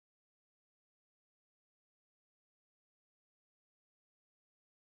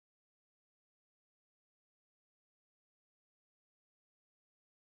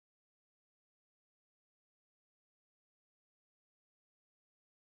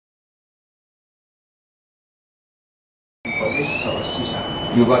for this psoriasis.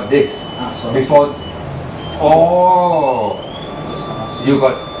 You got this Psoriasis. before. Oh, This psoriasis. you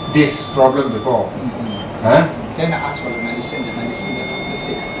got this problem before. Huh? Then I asked for the medicine. The doctor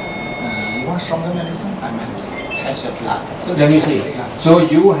said, you want stronger medicine? I might test your blood. So Let me see. So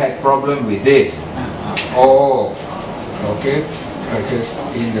you had problem with this. Oh, okay. Just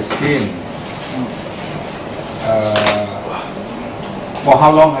in the skin. For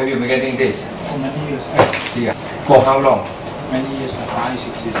how long have you been getting this? For many years. See, for how long? Many years, 5,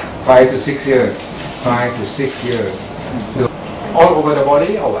 6 years. 5 to 6 years. 5 to 6 years. So, all over the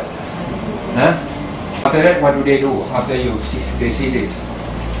body or what? Huh? After that, what do? After they see this?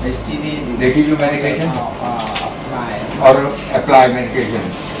 They see They give you medication? Apply. Or apply medication?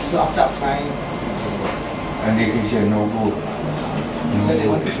 So after applying, And medication no good. so they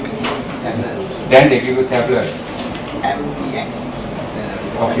want to give me tablet. Then they give you tablet. MDS.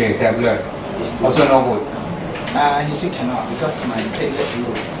 Okay, tablet. Also no good. He said cannot because my platelet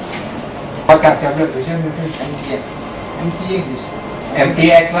low. What kind of tablet is it? MDS. MDS is...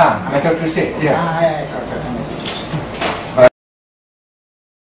 MTX lah, methotrexate, yes. Yeah, correct.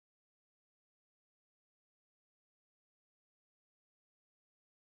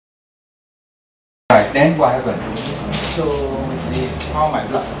 Right, then what happened? So they found my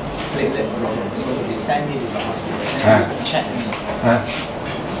blood platelet problem. So they sent me to the hospital and they check me.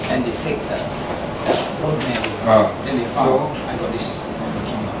 And they take the bone marrow. Then they found I got this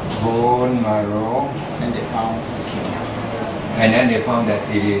leukemia. Bone marrow. Then they found leukemia. And then they found that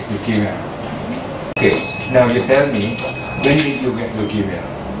it is leukemia. Okay, now you tell me, when did you get leukemia?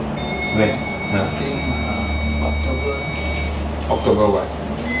 When? I think October what?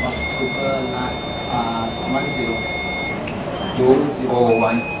 October last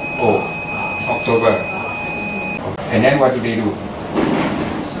 2010. October. And then what do they do?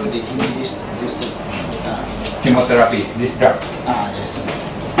 So they give me this Chemotherapy, this drug. yes.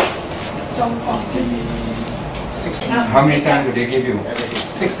 Give me 6. How many times do they give you?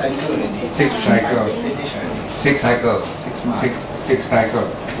 6 cycles already. 6 cycles. Finish already. 6 cycles. 6 months. 6 cycles.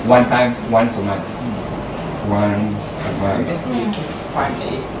 One time, once a month. One a month. Because they give 5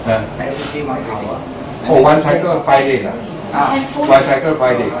 days. Every day 1 hour. Oh, one cycle, 5 days. One cycle,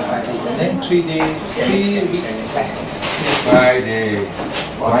 5 days. And then 3 days, 3 weeks rest. 5 days.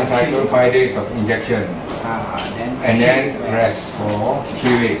 One cycle, 5 days of injection. And then rest for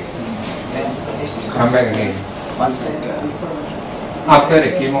 3 weeks. This is Come back again. 1 cycle. After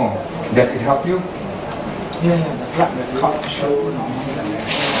the chemo, does it help you? Yeah, the blood record show normal.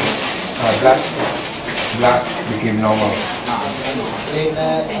 Blood became normal.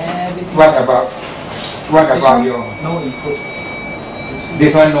 Everything. What about your? No improvement.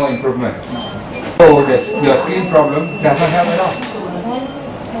 This one no improvement. No. So your skin problem doesn't help at all.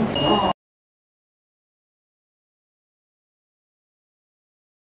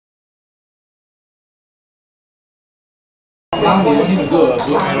 Now they want him to do a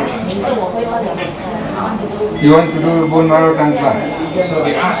bone marrow transplant. You want to do bone marrow transplant? So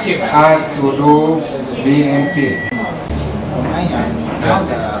they asked him, Ask to do BMT. Now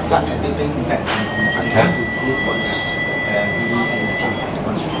the blood everything back. I have to do for this.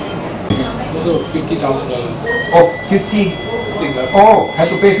 also $50,000. Oh, 50. Single. Oh, have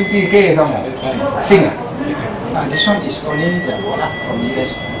to pay 50K some more. That's right. Sing. This one is only the blood from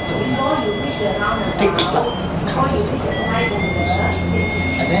US to take the blood.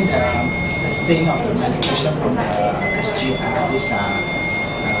 And then the stain of the medication from the SGR, this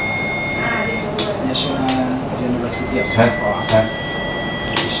National University of Singapore,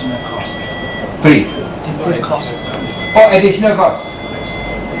 additional cost. Free. Different cost. Oh, additional cost.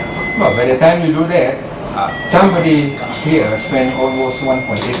 Well, by the time you do that, somebody here spent almost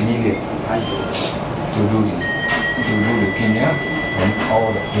 1.8 million to do leukemia and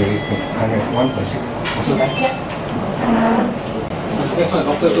all the various things. 1.6. Also that. That's what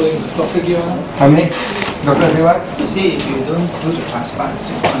doctor told him. Doctor gave him. How many? Doctor say what? You see, if you don't do the transplant,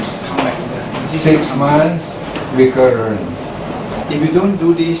 6 months, come back. 6 months recurrent. If you don't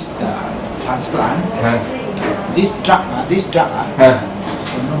do this transplant, this drug,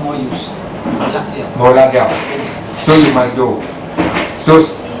 no more use. So you must do. So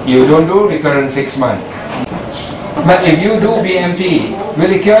you don't do recurrent 6 months. But if you do BMT,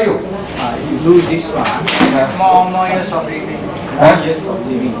 will it cure you? If you do this one, more years of living. More years of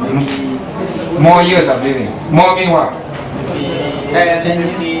living. Maybe more years of living. More mean what? maybe 10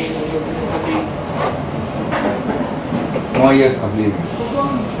 years. More years of living.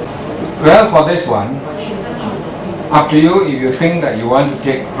 Well, for this one, up to you. If you think that you want to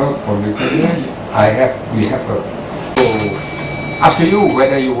take herb for leukemia, we have herb. So up to you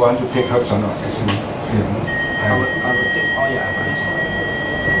whether you want to take herbs or not. I will take your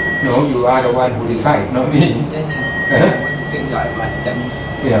advice. No, you are the one who decide, not me. I want to take your advice. That means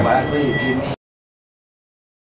whatever you give me.